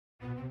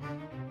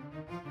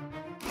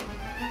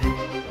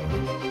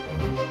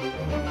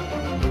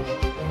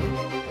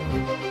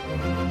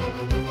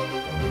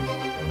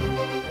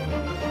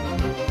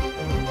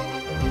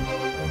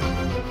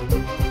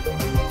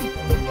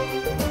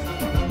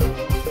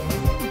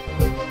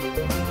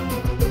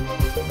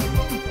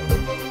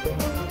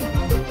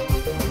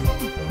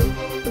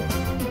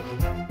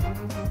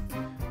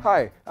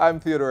Hi, I'm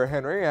Theodore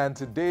Henry, and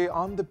today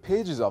on the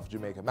pages of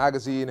Jamaica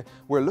Magazine,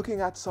 we're looking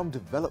at some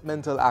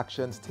developmental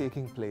actions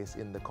taking place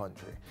in the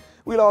country.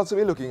 We'll also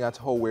be looking at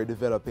how we're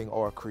developing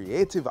our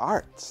creative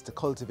arts to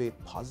cultivate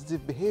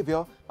positive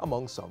behavior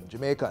among some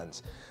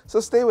Jamaicans.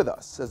 So stay with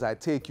us as I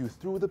take you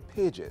through the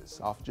pages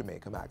of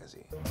Jamaica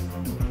Magazine.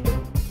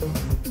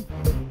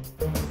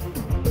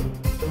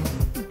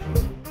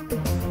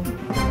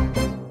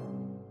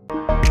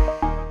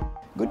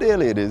 Good day,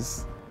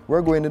 ladies.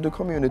 We're going into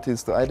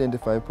communities to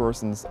identify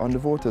persons on the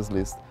voters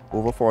list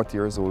over 40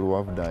 years old who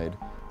have died,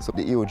 so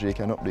the EOJ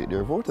can update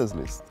their voters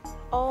list.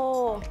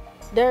 Oh,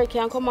 Derek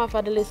can't come off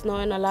of the list now,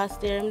 and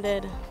last year him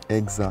dead.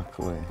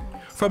 Exactly.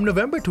 From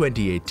November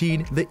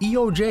 2018, the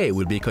EOJ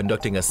will be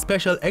conducting a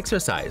special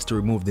exercise to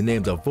remove the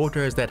names of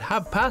voters that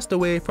have passed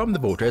away from the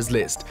voters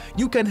list.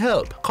 You can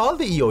help. Call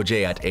the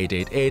EOJ at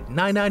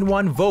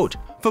 888-991-VOTE.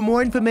 For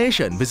more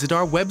information, visit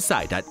our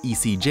website at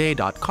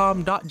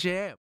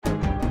ecj.com.jm.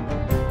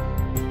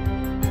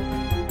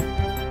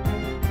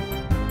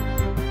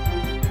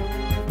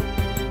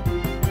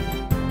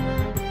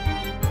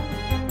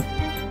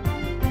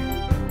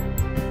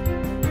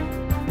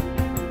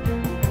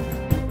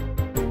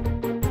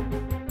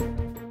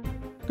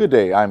 Good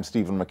day, I'm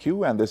Stephen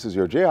McHugh, and this is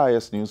your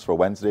JIS News for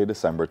Wednesday,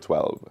 December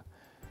 12.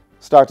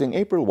 Starting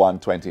April 1,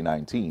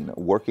 2019,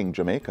 working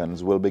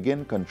Jamaicans will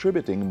begin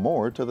contributing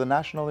more to the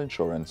National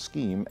Insurance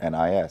Scheme,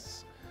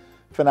 NIS.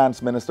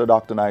 Finance Minister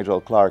Dr. Nigel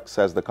Clark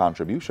says the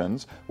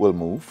contributions will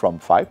move from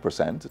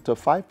 5% to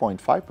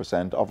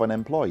 5.5% of an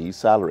employee's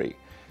salary.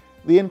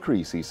 The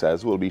increase, he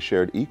says, will be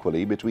shared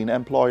equally between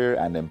employer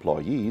and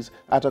employees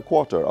at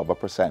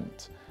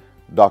 0.25%.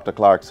 Dr.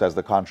 Clark says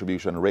the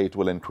contribution rate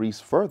will increase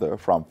further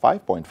from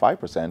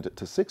 5.5%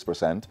 to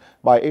 6%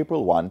 by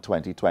April 1,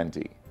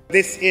 2020.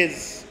 This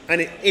is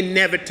an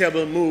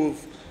inevitable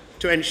move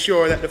to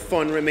ensure that the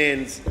fund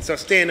remains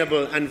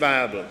sustainable and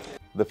viable.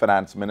 The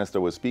finance minister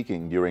was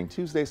speaking during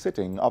Tuesday's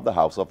sitting of the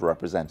House of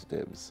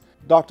Representatives.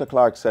 Dr.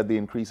 Clark said the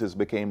increases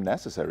became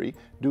necessary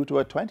due to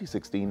a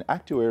 2016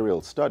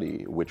 actuarial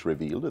study which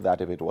revealed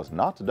that if it was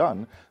not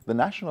done, the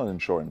National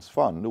Insurance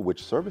Fund,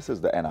 which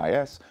services the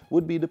NIS,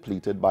 would be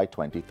depleted by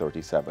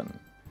 2037.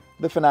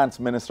 The finance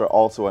minister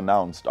also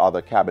announced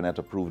other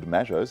cabinet-approved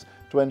measures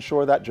to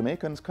ensure that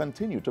Jamaicans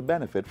continue to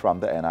benefit from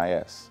the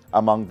NIS.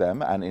 Among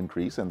them, an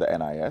increase in the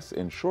NIS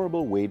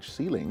insurable wage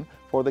ceiling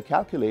for the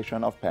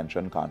calculation of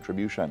pension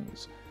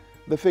contributions.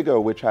 The figure,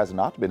 which has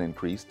not been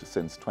increased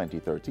since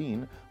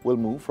 2013, will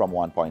move from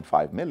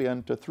 1.5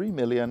 million to 3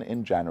 million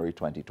in January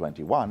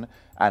 2021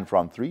 and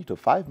from 3 to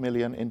 5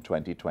 million in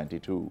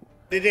 2022.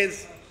 It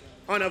is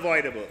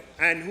unavoidable,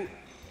 and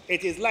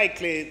it is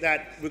likely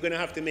that we're going to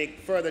have to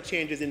make further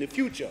changes in the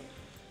future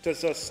to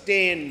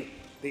sustain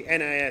the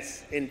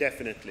NIS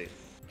indefinitely.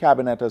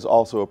 Cabinet has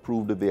also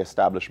approved the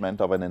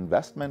establishment of an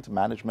Investment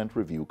Management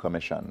Review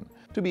Commission.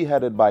 To be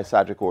headed by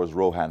Sagicor's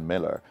Rohan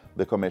Miller,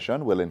 the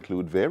commission will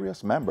include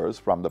various members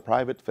from the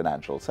private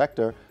financial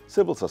sector,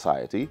 civil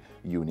society,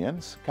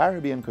 unions,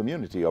 Caribbean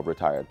community of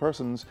retired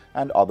persons,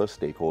 and other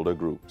stakeholder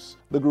groups.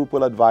 The group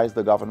will advise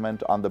the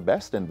government on the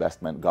best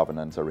investment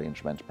governance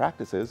arrangement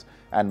practices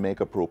and make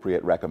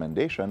appropriate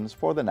recommendations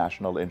for the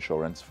National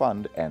Insurance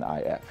Fund,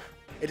 NIF.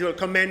 It will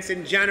commence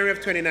in January of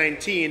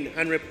 2019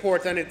 and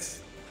report on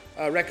its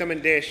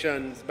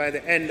recommendations by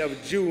the end of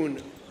June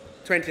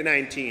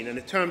 2019, and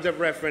the terms of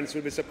reference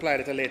will be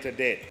supplied at a later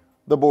date.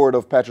 The board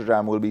of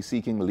Petrojam will be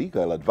seeking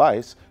legal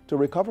advice to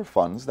recover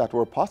funds that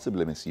were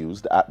possibly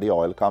misused at the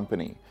oil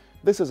company.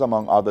 This is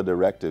among other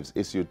directives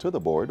issued to the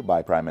board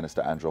by Prime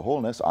Minister Andrew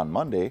Holness on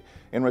Monday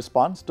in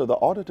response to the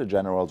Auditor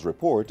General's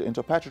report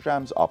into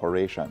Petrojam's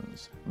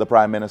operations. The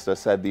Prime Minister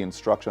said the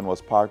instruction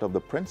was part of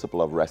the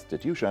principle of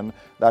restitution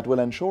that will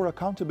ensure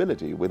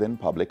accountability within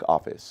public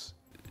office.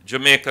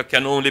 Jamaica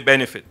can only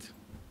benefit.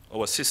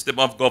 Our system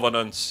of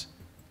governance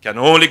can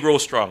only grow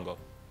stronger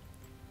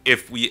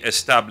if we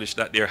establish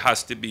that there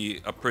has to be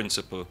a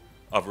principle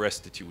of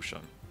restitution.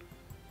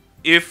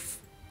 If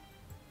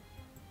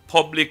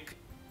public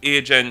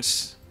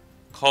agents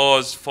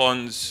cause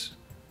funds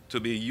to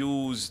be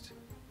used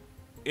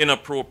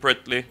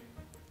inappropriately,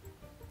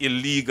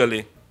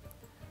 illegally,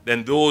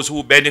 then those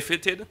who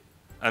benefited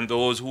and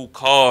those who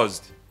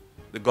caused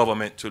the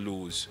government to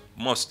lose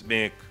must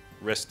make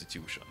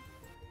restitution.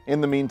 In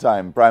the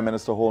meantime, Prime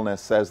Minister Holness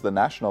says the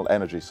National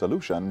Energy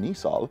Solution,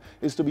 NESOL,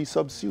 is to be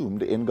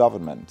subsumed in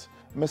government.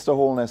 Mr.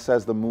 Holness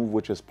says the move,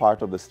 which is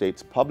part of the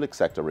state's public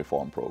sector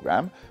reform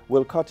program,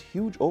 will cut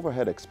huge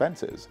overhead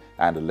expenses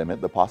and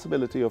limit the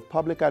possibility of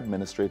public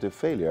administrative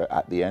failure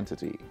at the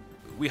entity.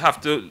 We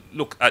have to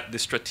look at the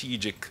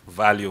strategic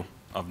value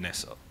of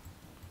NESOL.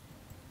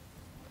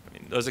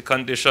 Does the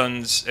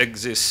conditions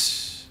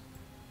exist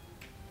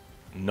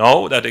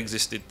now that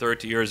existed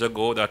 30 years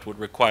ago that would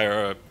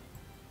require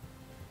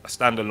a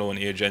standalone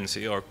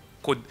agency, or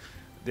could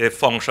the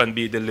function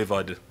be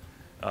delivered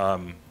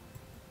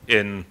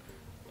in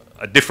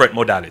a different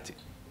modality?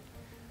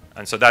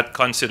 And so that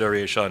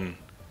consideration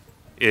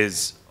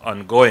is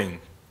ongoing.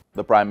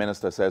 The Prime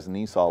Minister says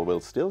NESOL will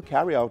still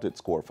carry out its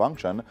core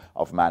function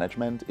of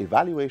management,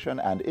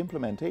 evaluation and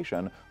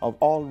implementation of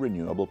all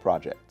renewable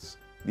projects.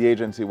 The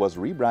agency was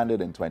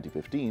rebranded in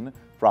 2015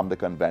 from the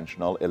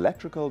conventional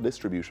Electrical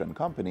Distribution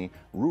Company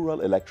Rural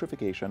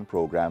Electrification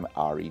Program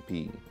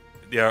REP.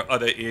 There are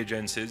other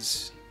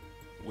agencies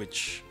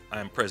which I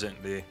am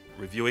presently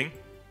reviewing,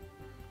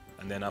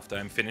 and then after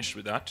I'm finished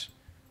with that,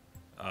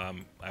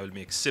 I will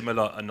make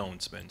similar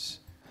announcements.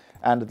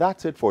 And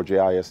that's it for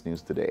JIS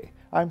News Today.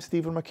 I'm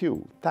Stephen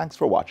McHugh. Thanks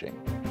for watching.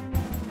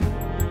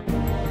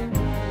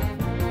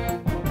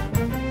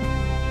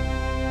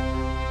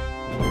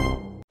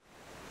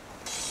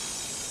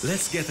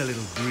 Let's get a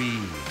little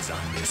breeze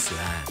on this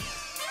land.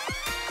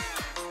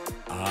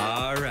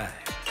 All right.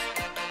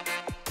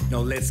 Now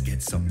let's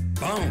get some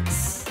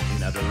bounce in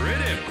the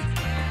rhythm.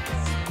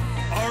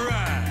 All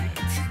right.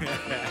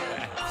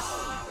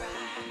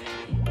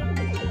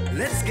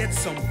 Let's get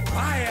some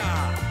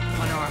fire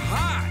on our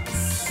hearts.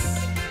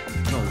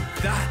 Now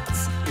that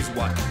is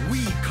what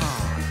we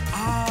call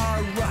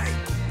all right.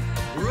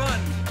 Run,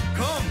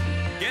 come,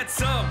 get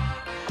some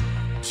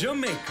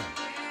Jamaica.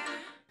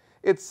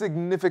 It's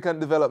significant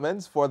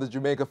developments for the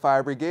Jamaica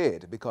Fire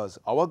Brigade because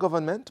our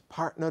government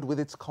partnered with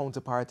its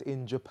counterpart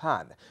in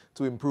Japan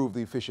to improve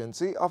the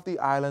efficiency of the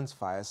island's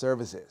fire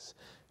services.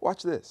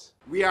 Watch this.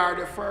 We are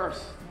the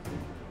first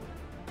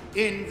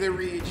in the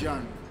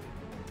region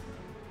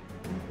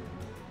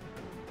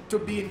to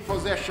be in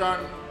possession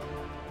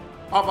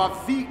of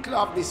a vehicle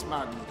of this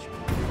magnitude.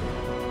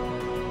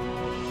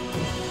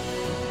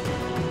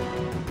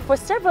 For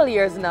several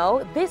years now,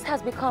 this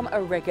has become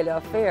a regular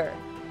affair.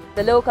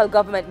 The local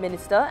government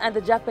minister and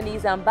the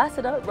Japanese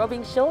ambassador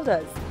rubbing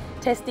shoulders,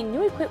 testing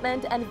new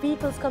equipment and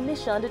vehicles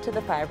commissioned to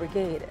the fire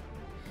brigade.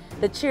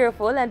 The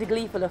cheerful and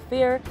gleeful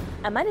affair,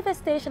 a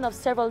manifestation of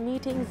several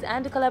meetings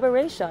and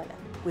collaboration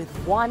with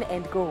one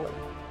end goal.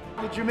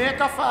 The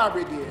Jamaica Fire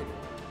Brigade,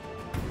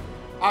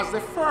 as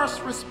the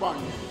first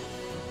responder,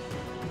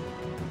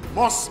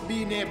 must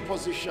be in a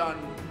position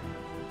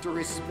to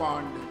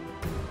respond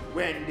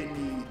when the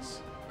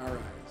needs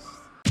arise.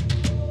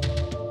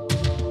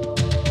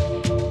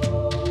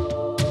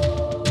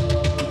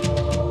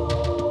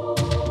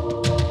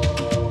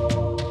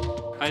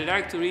 I'd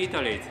like to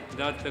reiterate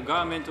that the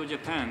government of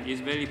Japan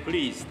is very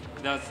pleased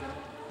that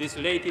this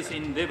latest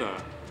endeavor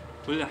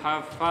will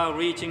have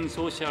far-reaching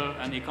social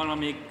and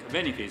economic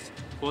benefits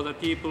for the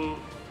people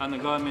and the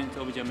government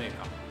of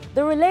Jamaica.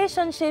 The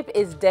relationship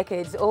is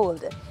decades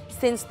old,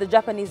 since the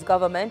Japanese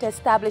government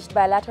established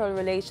bilateral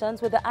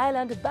relations with the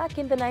island back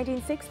in the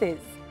 1960s.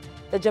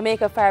 The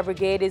Jamaica Fire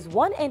Brigade is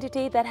one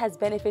entity that has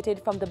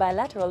benefited from the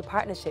bilateral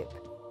partnership.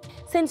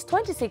 Since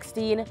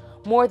 2016,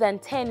 more than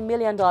 $10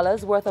 million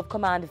worth of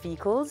command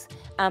vehicles,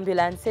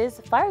 ambulances,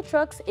 fire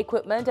trucks,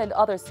 equipment, and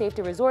other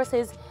safety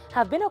resources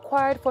have been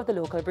acquired for the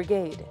local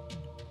brigade.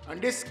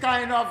 And this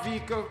kind of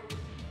vehicle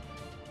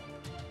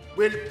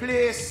will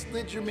place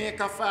the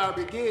Jamaica Fire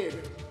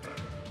Brigade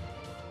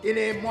in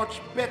a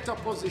much better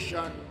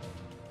position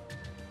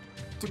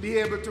to be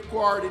able to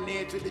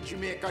coordinate with the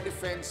Jamaica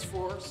Defense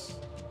Force,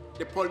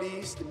 the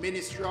police, the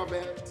Ministry of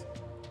Health,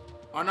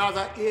 and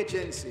other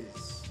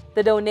agencies.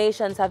 The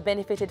donations have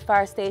benefited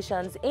fire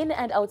stations in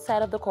and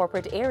outside of the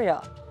corporate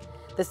area.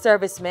 The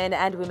servicemen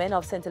and women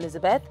of St.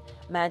 Elizabeth,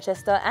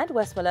 Manchester, and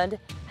Westmoreland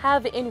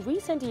have in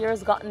recent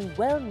years gotten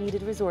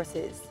well-needed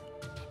resources.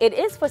 It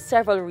is for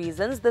several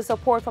reasons the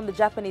support from the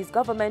Japanese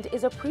government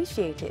is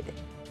appreciated.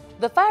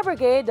 The fire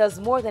brigade does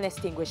more than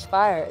extinguish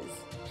fires.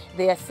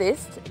 They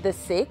assist the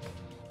sick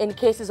in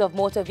cases of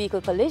motor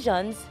vehicle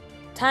collisions,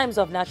 times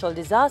of natural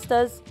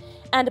disasters,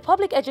 and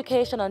public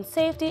education on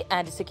safety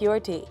and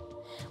security.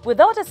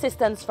 Without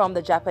assistance from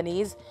the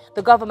Japanese,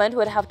 the government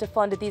would have to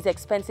fund these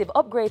expensive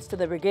upgrades to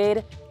the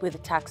brigade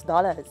with tax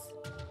dollars.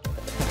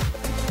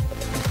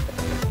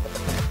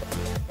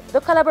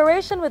 The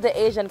collaboration with the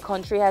Asian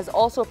country has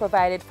also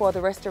provided for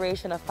the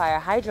restoration of fire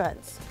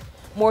hydrants.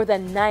 More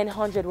than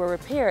 900 were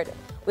repaired,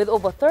 with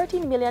over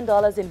 $13 million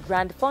in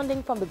grant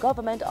funding from the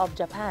government of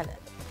Japan.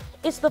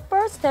 It's the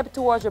first step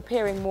towards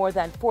repairing more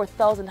than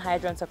 4,000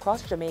 hydrants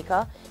across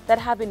Jamaica that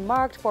have been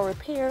marked for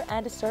repair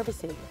and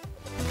servicing.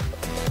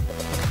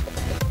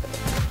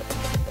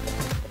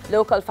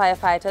 Local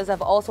firefighters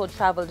have also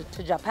traveled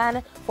to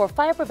Japan for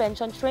fire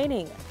prevention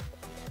training.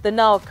 The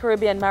now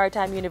Caribbean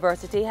Maritime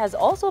University has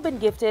also been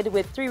gifted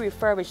with 3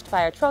 refurbished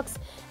fire trucks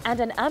and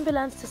an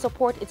ambulance to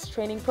support its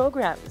training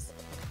programs.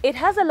 It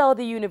has allowed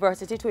the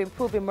university to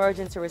improve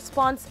emergency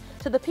response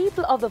to the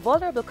people of the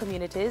vulnerable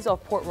communities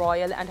of Port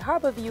Royal and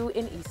Harbourview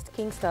in East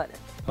Kingston.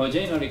 Our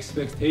general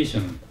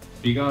expectation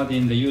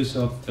regarding the use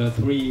of the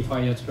 3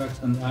 fire trucks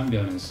and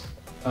ambulance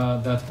are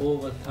that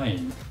over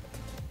time,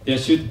 there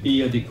should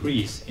be a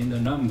decrease in the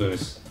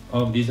numbers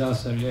of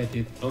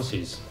disaster-related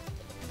losses,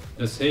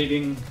 the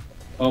saving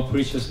of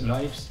precious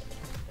lives,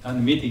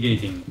 and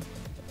mitigating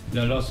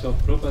the loss of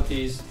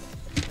properties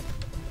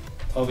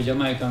of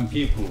Jamaican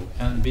people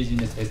and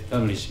business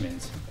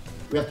establishments.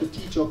 We have to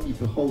teach our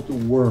people how to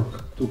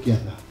work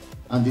together,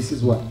 and this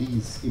is what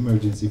these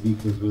emergency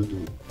vehicles will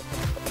do.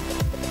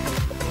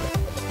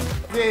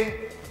 The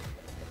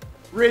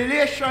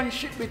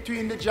relationship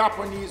between the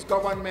Japanese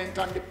government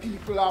and the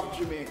people of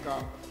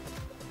Jamaica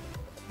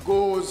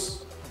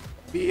goes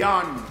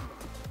beyond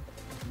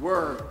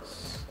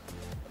words.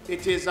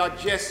 It is a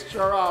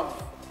gesture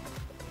of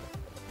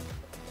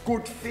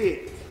good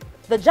faith.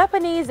 The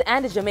Japanese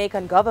and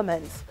Jamaican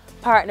governments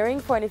partnering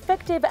for an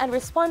effective and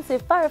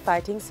responsive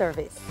firefighting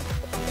service.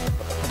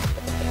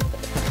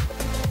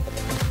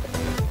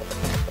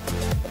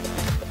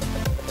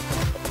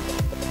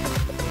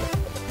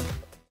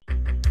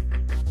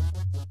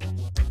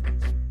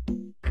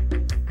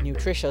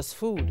 Nutritious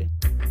food,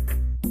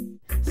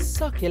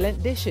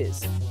 succulent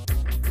dishes,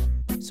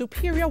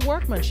 superior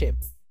workmanship,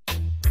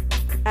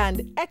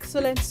 and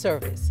excellent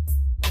service.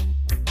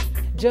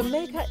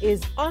 Jamaica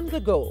is on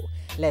the go.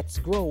 Let's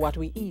grow what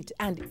we eat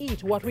and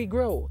eat what we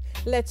grow.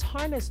 Let's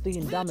harness the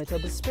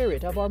indomitable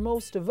spirit of our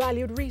most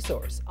valued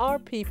resource, our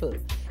people.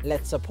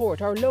 Let's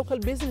support our local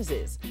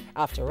businesses.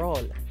 After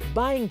all,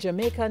 buying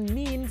Jamaican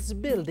means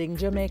building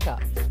Jamaica.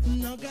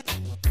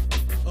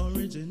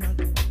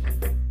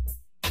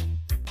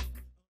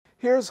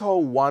 Here's how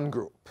one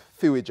group,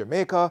 Fiwi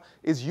Jamaica,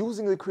 is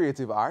using the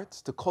creative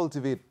arts to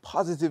cultivate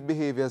positive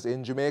behaviors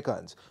in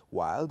Jamaicans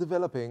while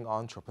developing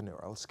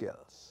entrepreneurial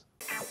skills.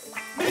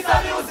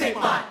 Mr. Music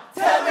Man,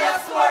 tell me a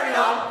story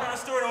now. What kind of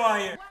story do I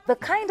hear? The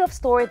kind of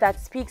story that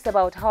speaks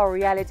about how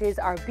realities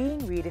are being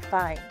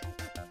redefined.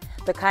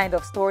 The kind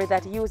of story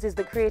that uses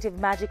the creative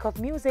magic of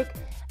music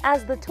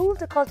as the tool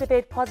to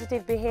cultivate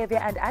positive behavior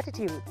and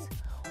attitudes,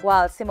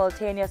 while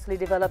simultaneously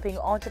developing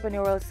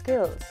entrepreneurial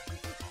skills.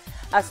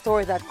 A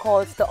story that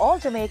calls to all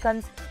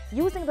Jamaicans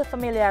using the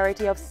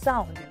familiarity of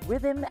sound,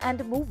 rhythm,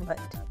 and movement.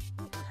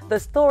 The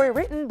story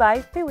written by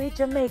Fiwi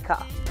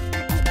Jamaica.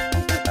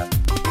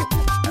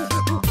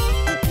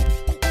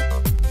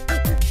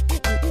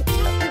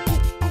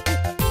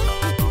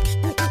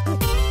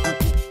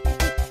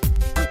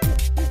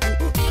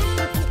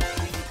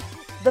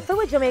 The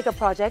Fiwi Jamaica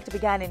project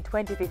began in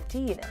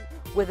 2015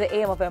 with the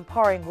aim of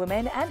empowering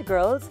women and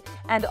girls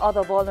and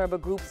other vulnerable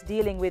groups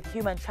dealing with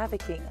human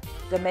trafficking,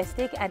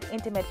 domestic and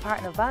intimate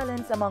partner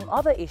violence, among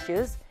other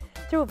issues,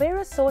 through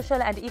various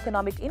social and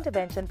economic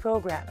intervention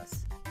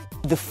programs.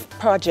 The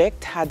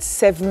project had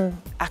 7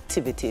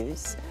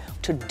 activities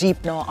to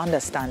deepen our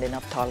understanding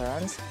of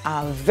tolerance.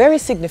 A very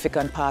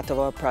significant part of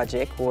our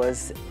project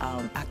was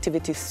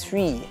activity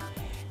 3,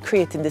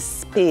 creating the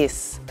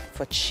space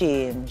for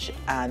change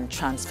and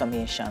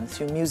transformation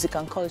through music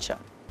and culture.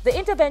 The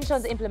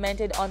interventions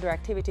implemented under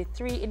Activity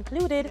 3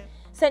 included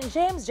St.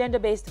 James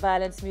Gender-Based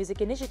Violence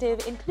Music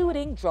Initiative,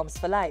 including Drums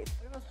for Life,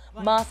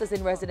 Masters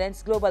in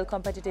Residence Global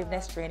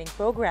Competitiveness Training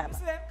Program,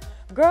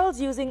 Girls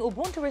Using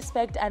Ubuntu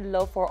Respect and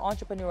Love for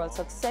Entrepreneurial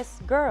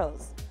Success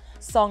Girls,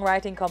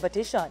 Songwriting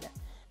Competition,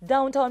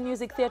 Downtown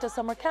Music Theatre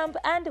Summer Camp,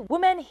 and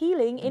Women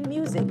Healing in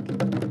Music.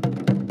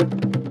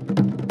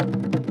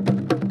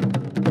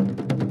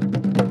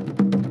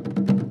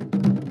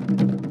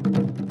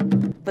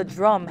 The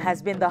drum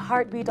has been the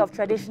heartbeat of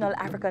traditional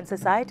African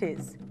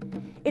societies.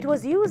 It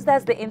was used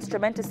as the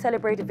instrument to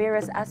celebrate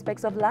various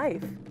aspects of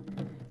life.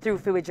 Through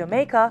Fiwi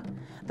Jamaica,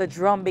 the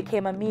drum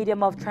became a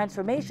medium of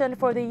transformation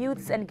for the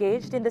youths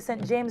engaged in the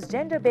St. James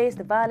Gender-Based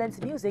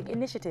Violence Music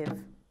Initiative.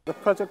 The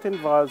project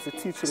involves the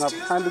teaching of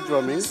hand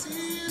drumming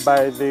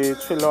by the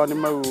Trelawney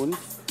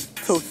Maroons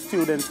to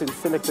students in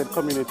selected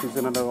communities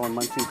in and around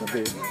Montego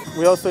Bay.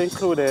 We also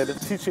included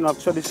teaching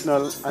of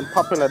traditional and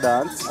popular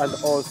dance and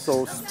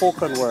also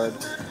spoken word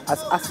as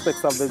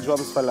aspects of the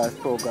Drums for Life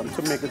program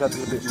to make it a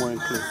little bit more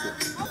inclusive.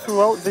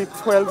 Throughout the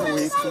 12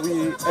 weeks,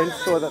 we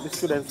ensured that the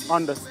students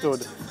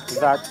understood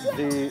that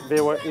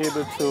they were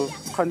able to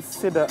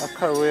consider a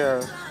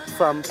career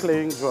from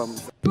playing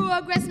drums.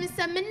 Progress,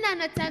 Mr. Minna,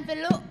 no time for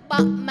look,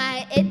 but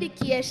my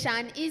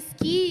education is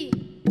key.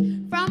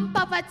 From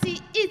poverty,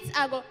 it's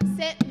a go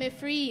set me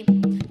free.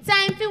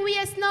 Time for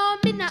waste, no,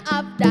 me not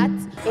have that.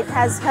 It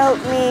has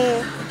helped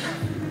me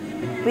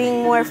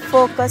being more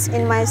focused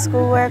in my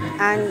schoolwork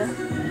and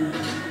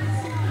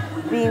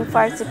being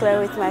particular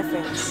with my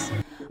friends.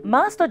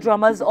 Master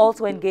drummers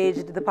also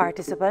engaged the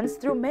participants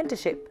through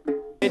mentorship.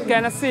 It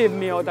kind of saved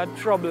me out of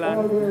trouble,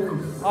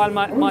 and all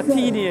my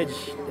teenage,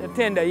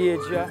 tender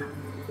age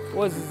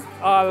was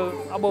all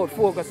about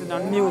focusing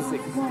on music.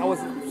 I was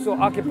so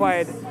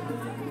occupied,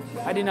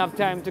 I didn't have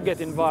time to get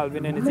involved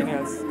in anything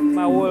else.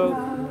 My whole,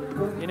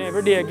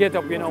 every day I get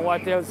up,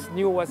 what else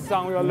new, what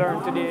song we will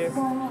learn today.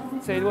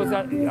 So it was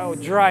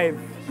a drive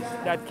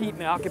that keep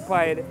me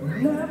occupied,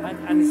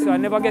 and so I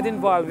never get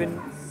involved in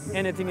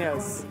anything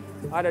else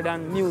other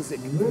than music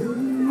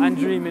and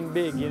dreaming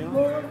big,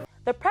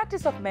 The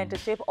practice of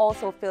mentorship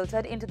also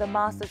filtered into the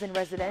Masters in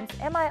Residence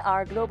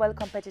MIR Global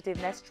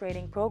Competitiveness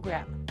Training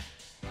Program.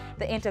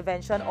 The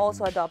intervention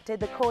also adopted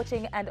the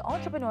coaching and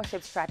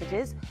entrepreneurship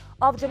strategies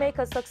of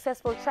Jamaica's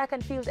successful track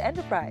and field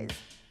enterprise.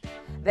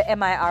 The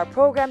MIR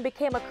program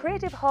became a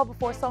creative hub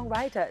for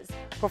songwriters,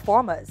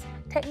 performers,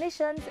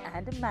 technicians,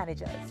 and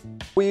managers.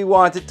 We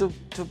wanted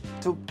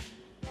to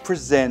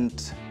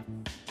present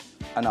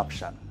an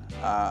option,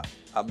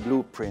 a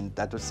blueprint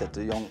that would set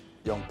the young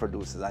young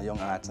producers and young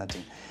artists and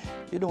things,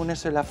 you don't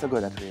necessarily have to go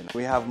that way.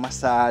 We have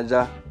massage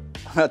a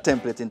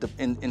template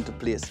into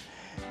place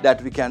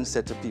that we can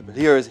say to people,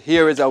 here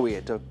is a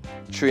way to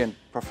train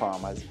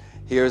performers,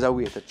 here is a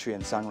way to train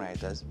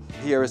songwriters,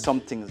 here are some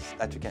things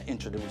that we can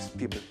introduce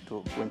people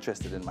to who are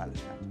interested in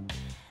management.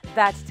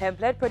 That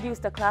template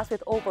produced a class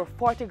with over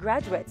 40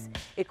 graduates,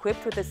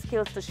 equipped with the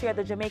skills to share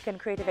the Jamaican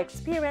creative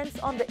experience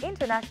on the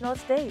international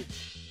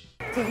stage.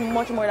 It is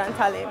much more than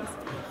talent.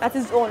 That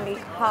is only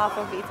half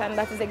of it, and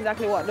that is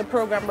exactly what the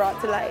program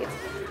brought to light.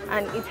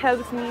 And it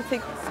helped me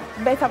to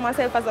better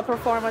myself as a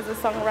performer, as a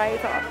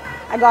songwriter.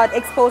 I got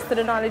exposed to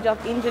the knowledge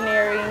of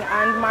engineering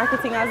and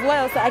marketing as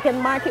well, so I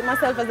can market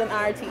myself as an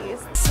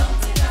artist.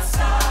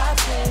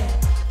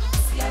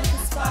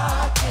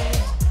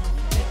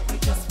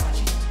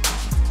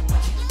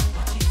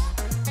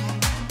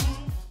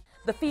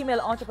 The female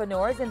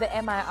entrepreneurs in the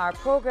MIR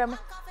program,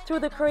 through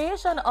the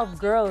creation of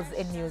Girls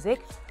in Music,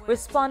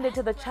 responded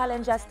to the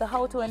challenge as to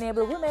how to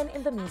enable women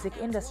in the music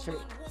industry.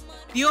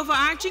 The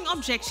overarching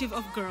objective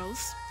of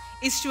Girls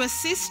is to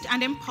assist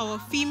and empower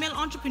female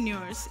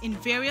entrepreneurs in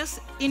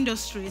various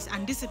industries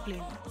and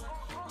disciplines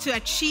to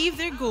achieve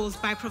their goals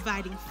by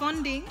providing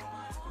funding,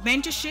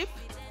 mentorship,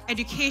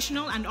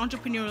 educational and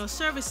entrepreneurial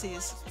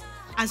services,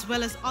 as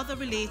well as other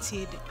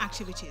related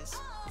activities.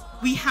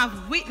 We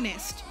have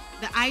witnessed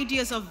the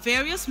ideas of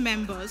various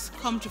members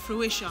come to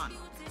fruition.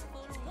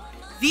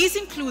 These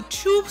include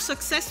 2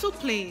 successful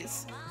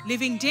plays,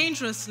 Living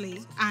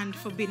Dangerously and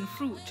Forbidden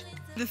Fruit.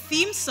 The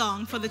theme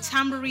song for the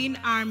Tambourine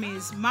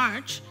Army's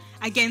March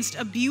against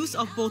abuse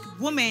of both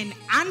women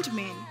and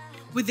men,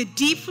 with the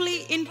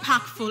deeply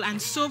impactful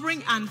and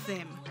sobering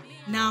anthem,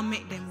 Now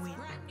Make Them Win.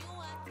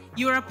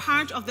 You are a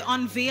part of the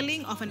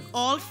unveiling of an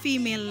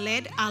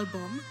all-female-led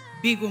album,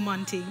 Big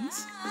Woman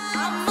Things.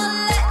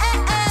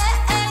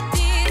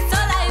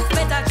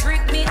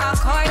 Treat me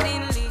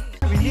accordingly.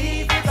 We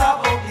need to talk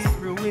about this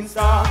brewing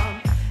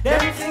song.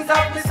 Them things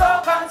have me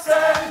so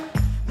concerned.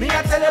 Me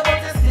I tell you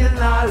but you still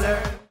not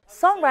learn.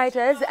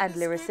 Songwriters and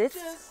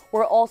lyricists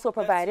were also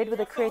provided with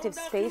a creative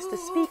space to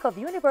speak of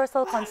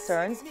universal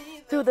concerns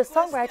through the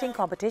songwriting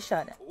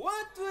competition.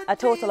 A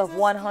total of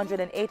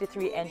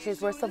 183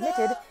 entries were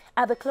submitted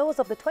at the close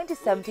of the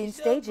 2017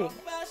 staging.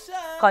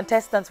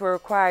 Contestants were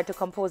required to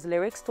compose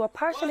lyrics to a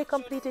partially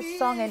completed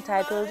song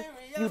entitled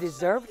You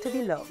Deserve to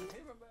Be Loved.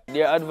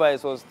 Their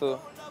advice was to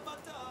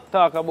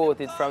talk about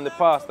it from the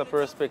pastor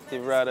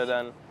perspective rather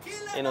than,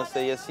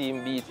 say you see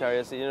him beat her,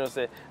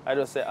 I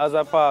just say, as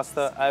a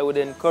pastor, I would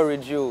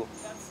encourage you.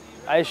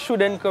 I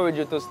should encourage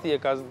you to stay,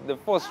 because the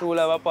first rule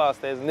of a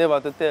pastor is never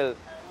to tell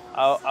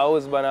a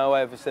husband and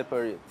wife to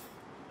separate.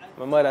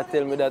 My mother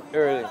tell me that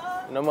early,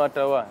 no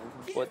matter what.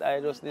 But I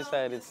just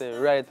decided to say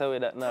right away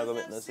that not going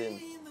to make no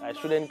sense. I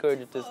should encourage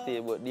you to stay,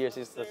 but dear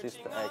sister,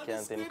 I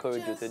can't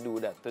encourage you to do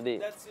that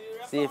today.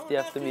 Safety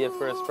has to be a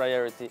first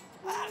priority.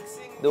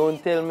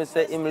 Don't tell me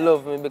say him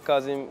love me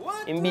because him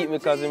beat me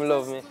because him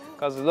love me.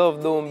 Because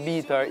love don't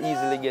beat or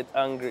easily get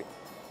angry.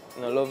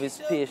 Love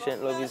is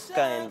patient, love is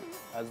kind,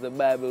 as the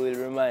Bible will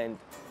remind.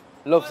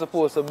 Love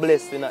supposed to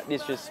bless and not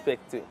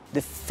disrespect you.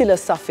 The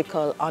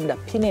philosophical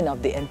underpinning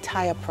of the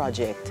entire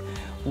project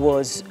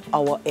was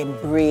our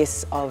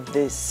embrace of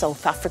the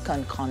South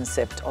African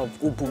concept of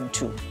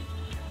Ubuntu.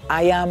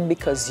 I am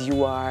because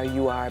you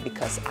are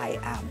because I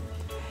am.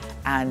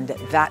 And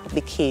that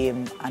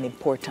became an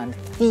important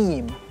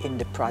theme in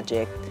the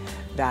project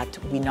that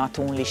we not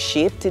only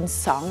shaped in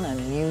song and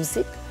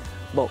music,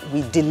 but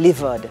we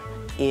delivered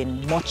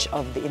in much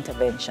of the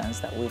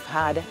interventions that we've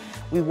had.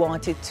 We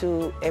wanted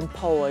to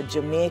empower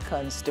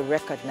Jamaicans to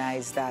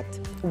recognize that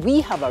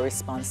we have a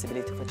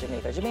responsibility for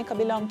Jamaica. Jamaica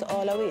belongs to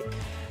all of it.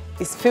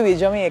 It's free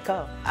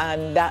Jamaica,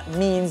 and that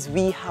means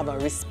we have a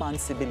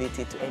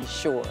responsibility to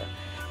ensure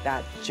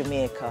that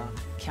Jamaica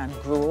can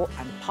grow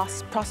and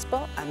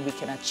prosper, and we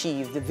can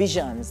achieve the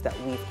visions that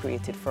we've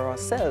created for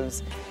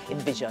ourselves in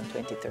Vision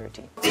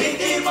 2030.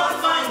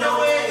 Find a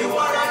way, you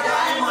are a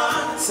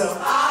diamond, so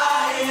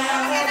I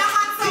am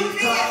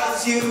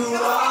because you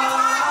are.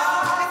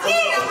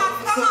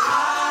 So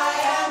I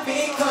am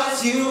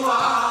because you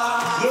are.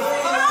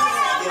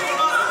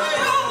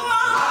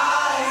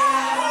 I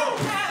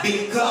am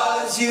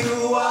because you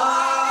are.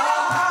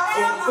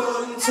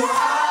 Ubuntu,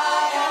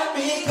 I am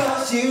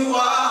because you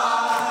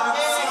are.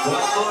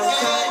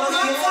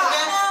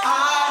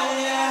 I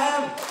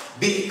am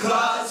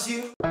because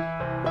you.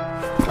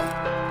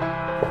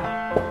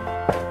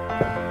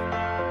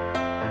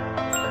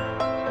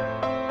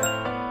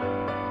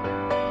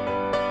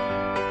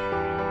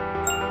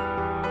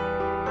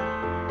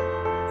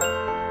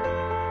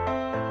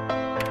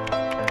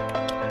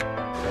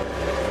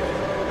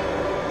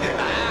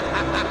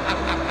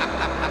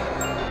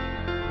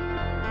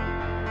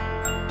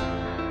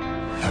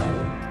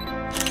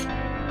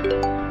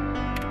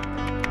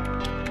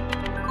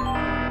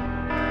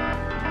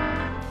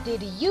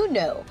 Did you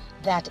know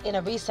that in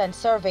a recent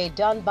survey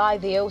done by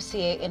the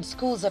OCA in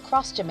schools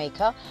across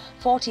Jamaica,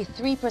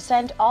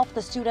 43% of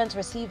the students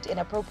received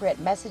inappropriate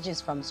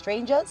messages from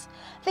strangers.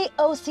 The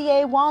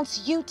OCA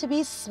wants you to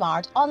be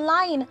smart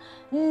online.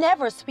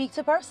 Never speak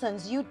to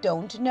persons you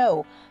don't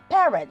know.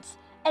 Parents,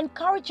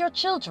 encourage your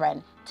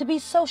children to be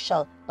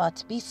social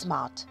but be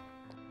smart.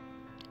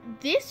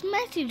 This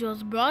message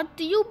was brought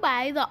to you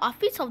by the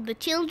Office of the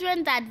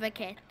Children's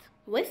Advocate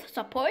with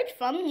support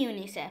from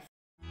UNICEF.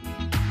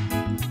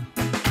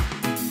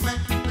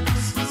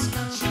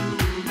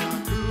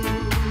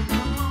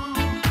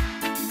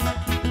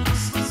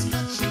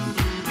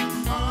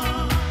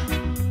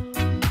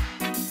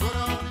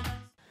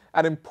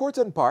 An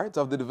important part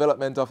of the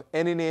development of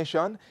any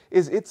nation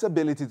is its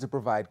ability to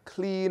provide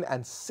clean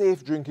and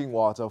safe drinking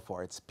water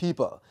for its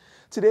people.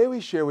 Today we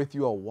share with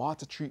you a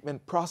water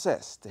treatment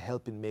process to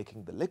help in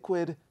making the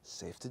liquid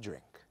safe to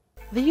drink.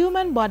 The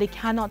human body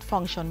cannot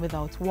function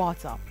without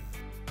water.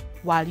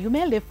 While you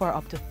may live for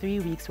up to 3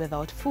 weeks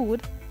without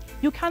food,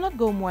 you cannot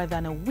go more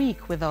than a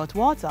week without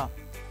water.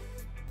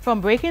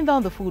 From breaking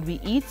down the food we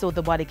eat so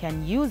the body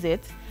can use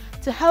it,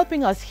 to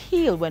helping us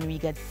heal when we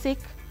get sick,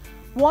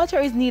 water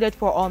is needed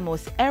for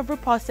almost every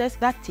process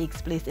that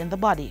takes place in the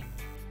body.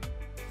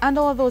 And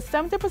although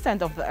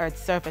 70% of the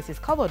Earth's surface is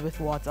covered with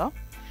water,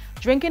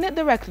 drinking it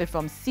directly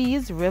from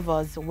seas,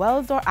 rivers,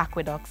 wells or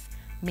aqueducts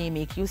may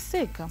make you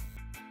sick.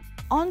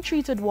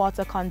 Untreated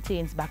water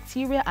contains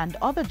bacteria and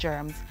other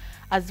germs,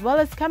 as well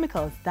as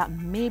chemicals that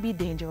may be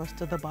dangerous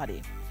to the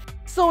body.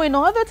 So in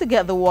order to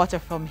get the water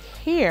from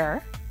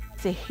here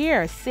to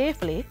here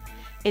safely,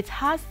 it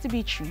has to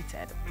be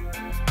treated.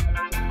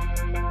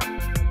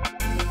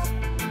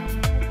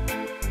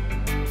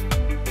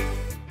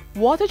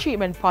 Water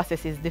treatment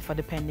processes differ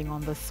depending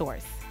on the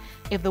source.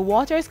 If the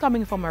water is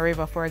coming from a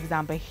river, for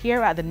example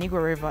here at the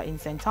Negro River in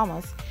St.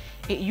 Thomas,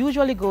 it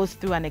usually goes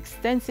through an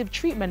extensive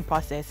treatment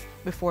process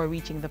before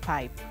reaching the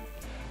pipe.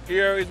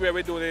 Here is where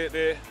we do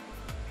the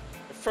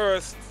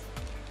first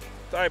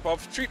type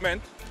of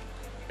treatment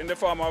in the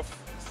form of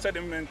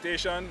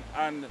sedimentation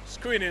and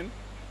screening.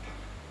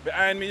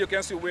 Behind me you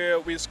can see where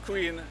we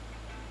screen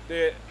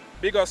the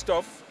bigger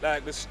stuff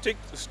like the sticks,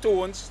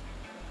 stones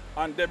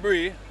and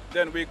debris.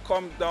 Then we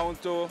come down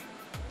to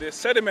the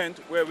sediment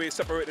where we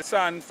separate the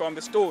sand from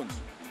the stones.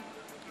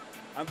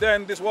 And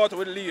then this water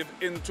will leave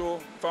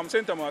from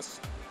St. Thomas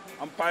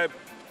and pipe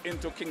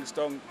into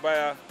Kingston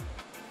via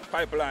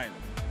pipeline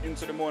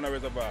into the Mona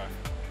Reservoir.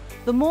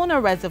 The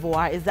Mona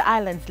Reservoir is the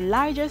island's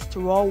largest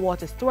raw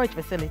water storage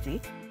facility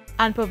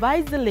and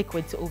provides the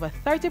liquid to over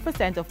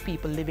 30% of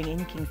people living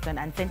in Kingston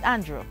and St.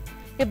 Andrew.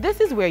 If this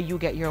is where you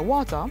get your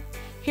water,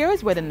 here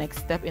is where the next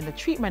step in the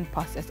treatment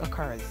process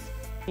occurs.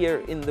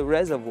 Here in the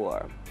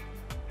reservoir,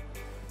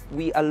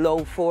 we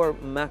allow for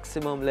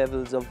maximum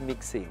levels of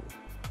mixing,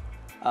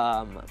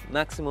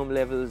 maximum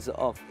levels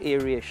of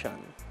aeration,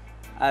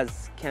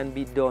 as can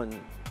be done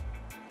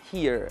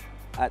here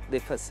at the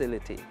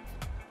facility.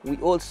 We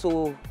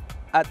also,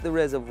 at the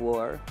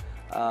reservoir,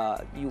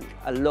 you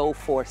allow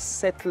for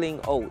settling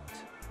out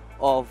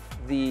of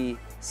the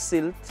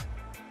silt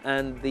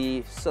and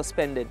the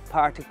suspended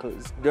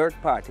particles, dirt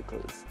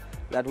particles,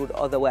 that would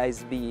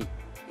otherwise be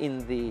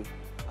in the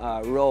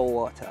raw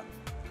water.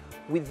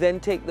 We then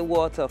take the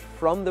water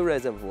from the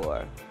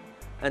reservoir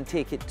and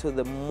take it to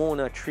the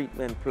Mona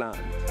treatment plant.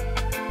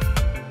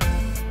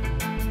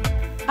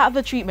 At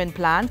the treatment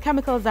plant,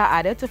 chemicals are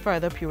added to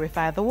further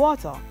purify the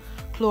water.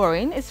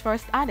 Chlorine is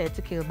first added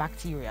to kill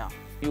bacteria.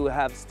 You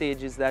have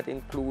stages that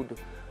include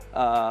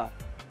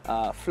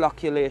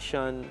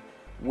flocculation,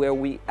 where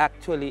we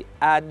actually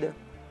add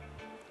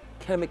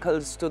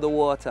chemicals to the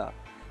water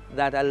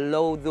that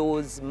allow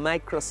those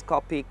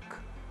microscopic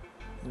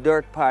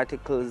dirt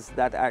particles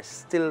that are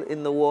still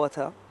in the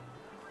water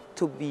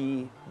to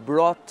be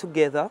brought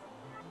together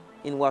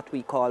in what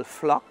we call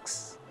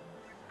flocks,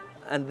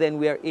 and then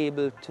we are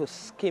able to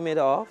skim it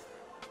off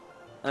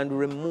and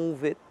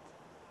remove it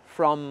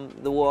from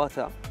the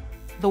water.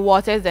 The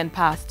water is then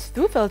passed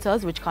through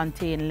filters which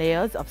contain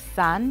layers of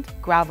sand,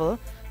 gravel,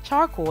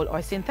 charcoal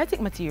or synthetic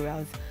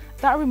materials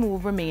that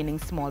remove remaining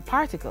small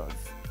particles.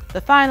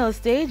 The final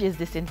stage is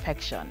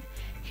disinfection.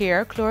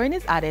 Here, chlorine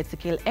is added to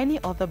kill any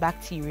other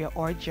bacteria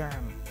or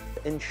germ.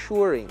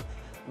 Ensuring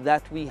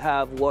that we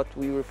have what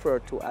we refer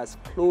to as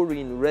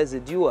chlorine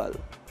residual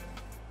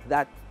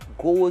that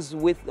goes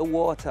with the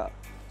water,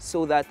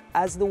 so that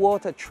as the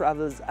water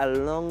travels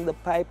along the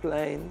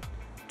pipeline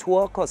to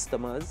our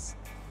customers,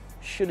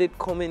 should it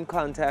come in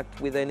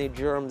contact with any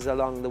germs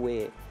along the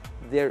way,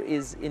 there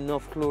is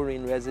enough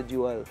chlorine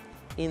residual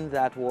in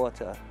that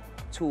water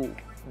to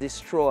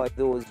destroy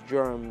those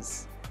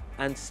germs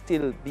and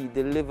still be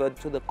delivered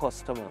to the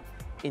customer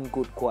in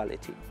good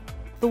quality.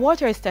 The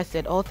water is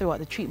tested all throughout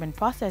the treatment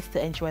process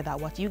to ensure that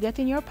what you get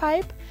in your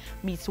pipe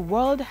meets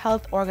World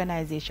Health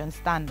Organization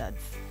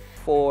standards.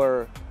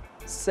 For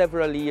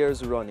several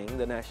years running,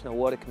 the National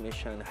Water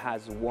Commission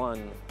has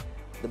won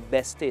the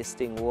best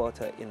tasting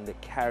water in the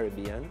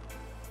Caribbean.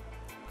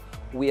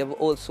 We have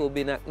also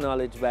been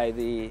acknowledged by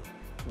the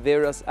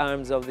various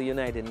arms of the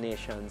United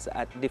Nations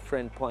at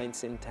different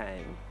points in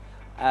time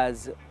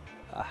as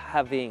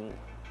having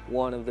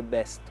one of the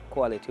best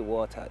quality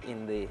water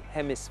in the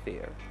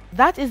hemisphere.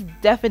 That is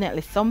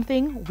definitely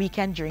something we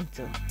can drink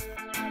to.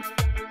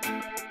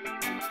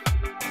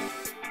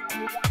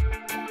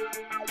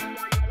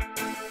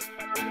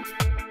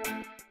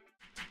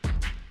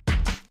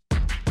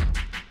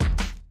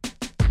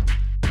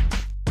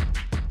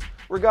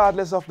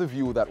 Regardless of the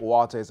view that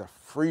water is a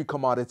free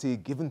commodity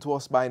given to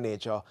us by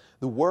nature,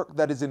 the work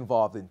that is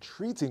involved in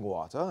treating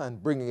water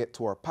and bringing it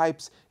to our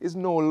pipes is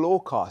no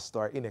low-cost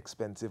or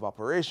inexpensive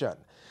operation.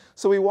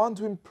 So we want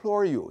to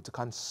implore you to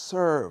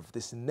conserve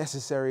this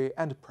necessary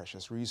and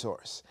precious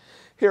resource.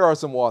 Here are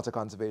some water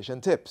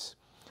conservation tips.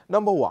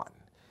 Number 1,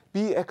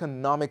 be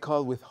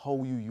economical with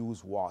how you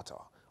use water.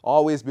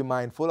 Always be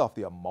mindful of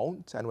the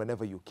amount, and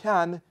whenever you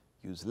can,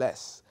 use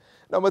less.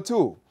 Number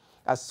 2,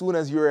 as soon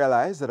as you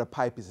realize that a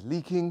pipe is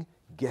leaking,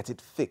 get it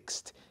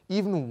fixed.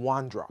 Even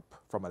one drop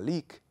from a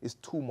leak is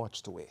too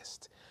much to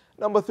waste.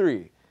 Number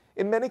 3,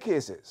 in many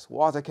cases,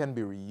 water can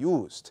be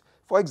reused.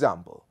 For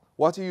example,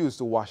 what you use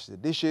to wash the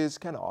dishes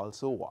can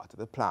also water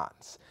the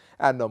plants.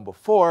 And number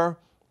 4,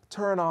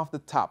 turn off the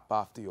tap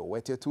after you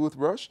wet your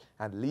toothbrush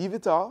and leave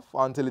it off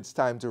until it's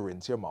time to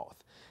rinse your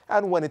mouth.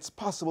 And when it's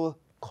possible,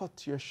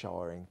 cut your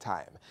showering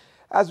time.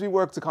 As we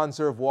work to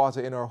conserve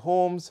water in our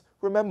homes,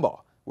 remember,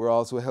 we're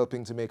also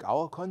helping to make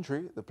our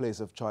country the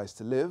place of choice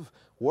to live,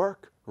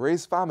 work,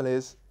 raise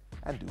families,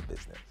 and do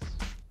business.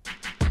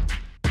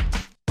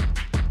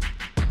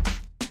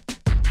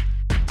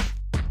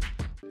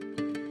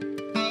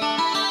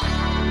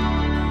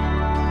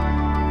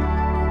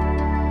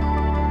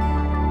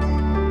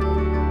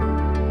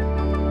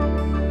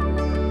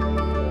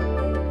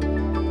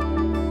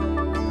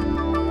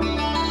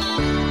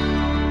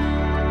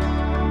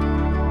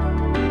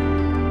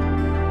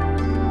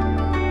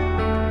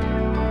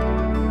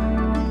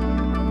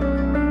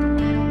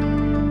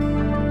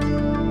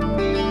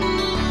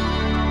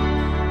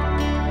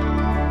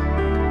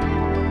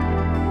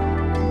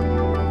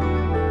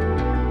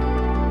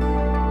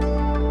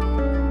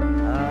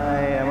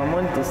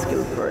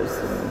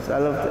 I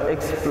love to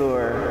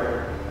explore,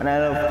 and I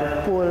love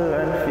to pull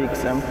and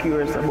fix. I'm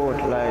curious about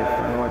life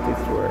and what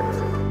it's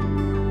worth.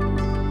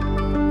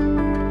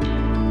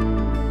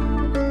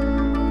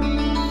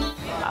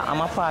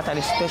 I'm a part of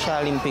the Special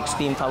Olympics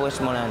team for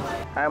Westmoreland.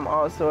 I'm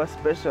also a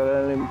Special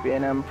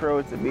Olympian. I'm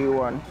proud to be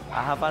one.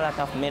 I have a lot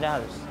of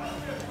medals,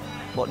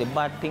 but the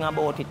bad thing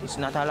about it is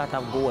not a lot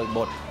of gold,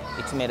 but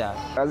it's medals.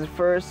 As the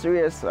first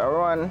race I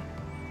won,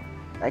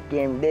 I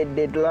came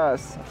dead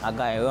last. A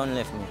guy run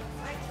left me.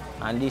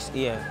 And this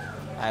year,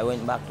 I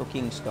went back to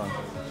Kingston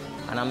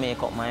and I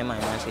make up my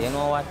mind and say, you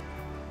know what?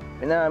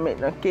 I don't make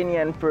no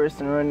Kenyan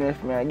person run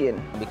with me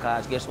again.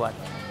 Because guess what?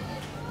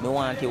 I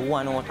want it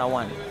 1 out of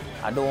 1.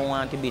 I don't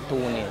want to be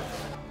 2-0.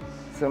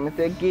 So I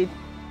take it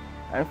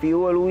and for the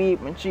whole week,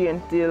 I train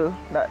until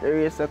that the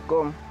race will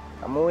come.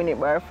 I'm win it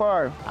by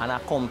far. And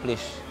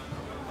accomplish,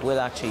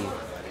 well achieved.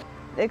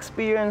 The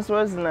experience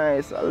was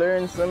nice. I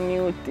learned some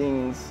new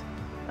things.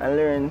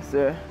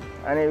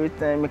 And every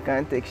time I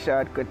can take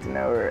shortcuts in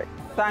our work.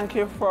 Thank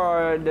you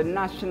for the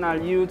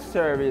National Youth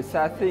Service.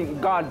 I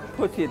think God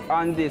put it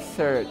on this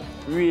earth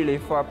really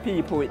for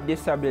people with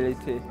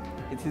disability.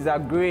 It is a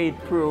great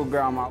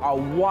program, a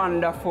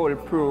wonderful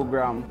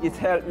program. It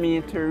helped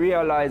me to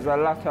realize a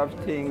lot of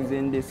things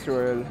in this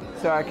world.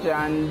 So I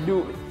can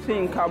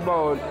think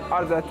about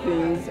other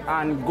things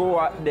and go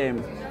at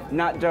them.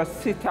 Not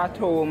just sit at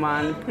home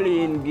and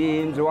playing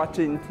games,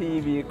 watching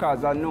TV,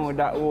 because I know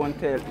that won't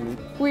help me.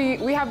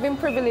 We have been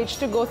privileged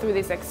to go through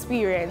this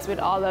experience with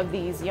all of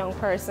these young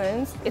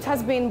persons. It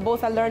has been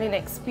both a learning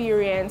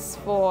experience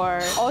for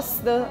us,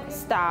 the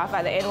staff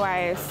at the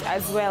NYS,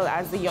 as well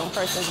as the young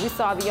persons. We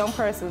saw the young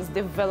persons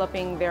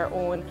developing their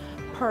own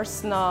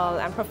personal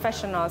and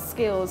professional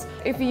skills.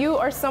 If you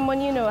or someone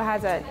you know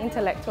has an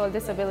intellectual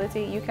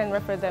disability, you can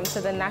refer them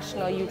to the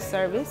National Youth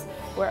Service,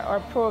 where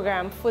our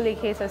program fully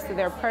caters to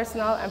their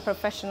personal and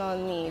professional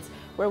needs,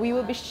 where we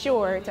will be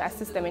sure to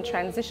assist them in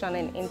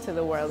transitioning into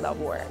the world of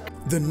work.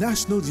 The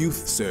National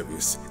Youth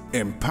Service,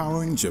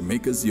 empowering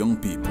Jamaica's young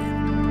people.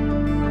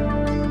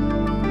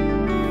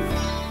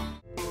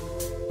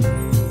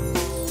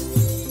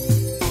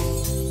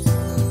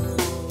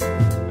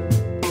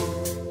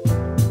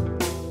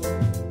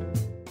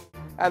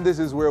 And this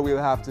is where we'll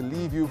have to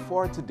leave you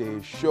for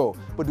today's show.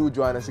 But do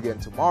join us again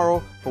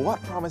tomorrow for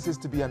what promises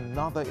to be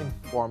another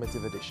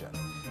informative edition.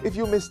 If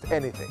you missed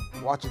anything,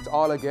 watch it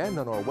all again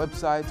on our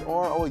website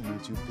or our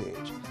YouTube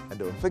page. And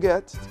don't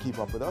forget to keep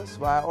up with us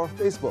via our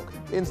Facebook,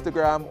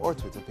 Instagram, or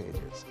Twitter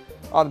pages.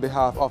 On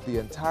behalf of the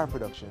entire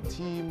production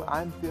team,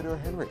 I'm Theodore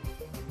Henry.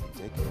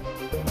 Take care.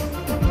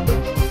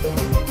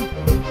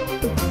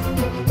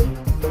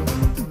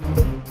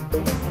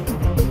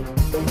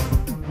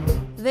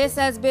 This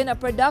has been a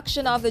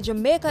production of the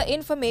Jamaica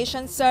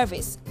Information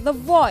Service, the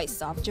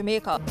voice of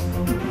Jamaica.